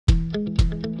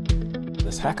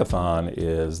This hackathon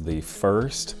is the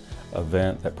first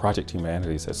event that Project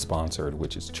Humanities has sponsored,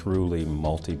 which is truly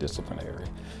multidisciplinary.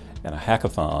 And a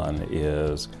hackathon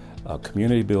is a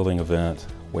community building event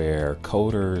where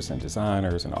coders and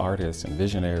designers and artists and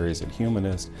visionaries and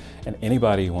humanists and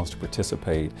anybody who wants to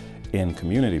participate in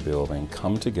community building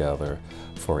come together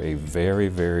for a very,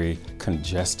 very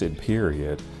congested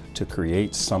period to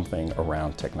create something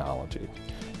around technology.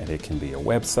 And it can be a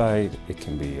website, it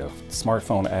can be a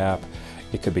smartphone app,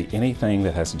 it could be anything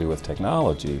that has to do with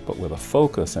technology, but with a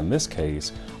focus in this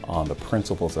case on the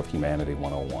principles of Humanity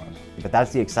 101. But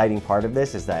that's the exciting part of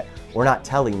this, is that we're not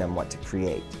telling them what to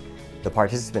create. The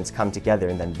participants come together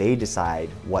and then they decide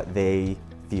what they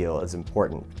feel is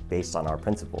important based on our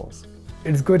principles.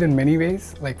 It's good in many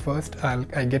ways. Like first,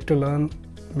 I get to learn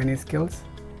many skills.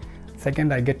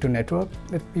 Second, I get to network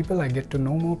with people. I get to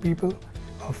know more people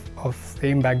of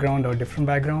same background or different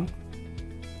background.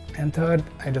 And third,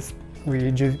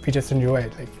 we just enjoy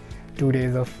it. Like 2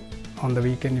 days on the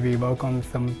weekend, we work on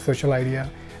some social idea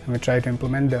and we try to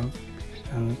implement them,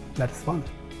 and that is fun.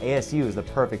 ASU is the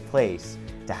perfect place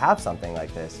to have something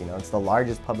like this. You know, it's the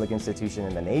largest public institution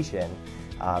in the nation,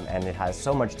 and it has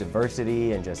so much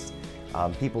diversity and just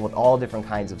people with all different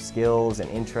kinds of skills and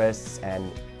interests,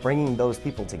 and bringing those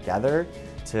people together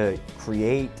to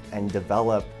create and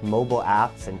develop mobile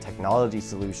apps and technology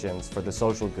solutions for the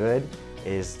social good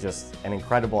is just an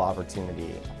incredible opportunity.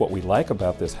 What we like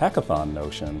about this hackathon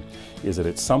notion is that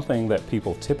it's something that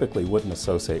people typically wouldn't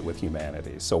associate with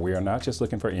humanities. So we are not just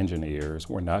looking for engineers,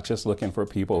 we're not just looking for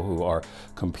people who are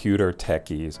computer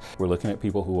techies, we're looking at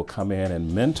people who will come in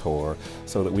and mentor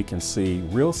so that we can see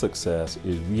real success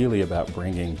is really about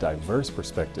bringing diverse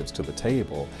perspectives to the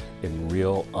table in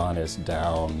real, honest,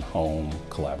 down-home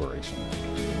collaboration.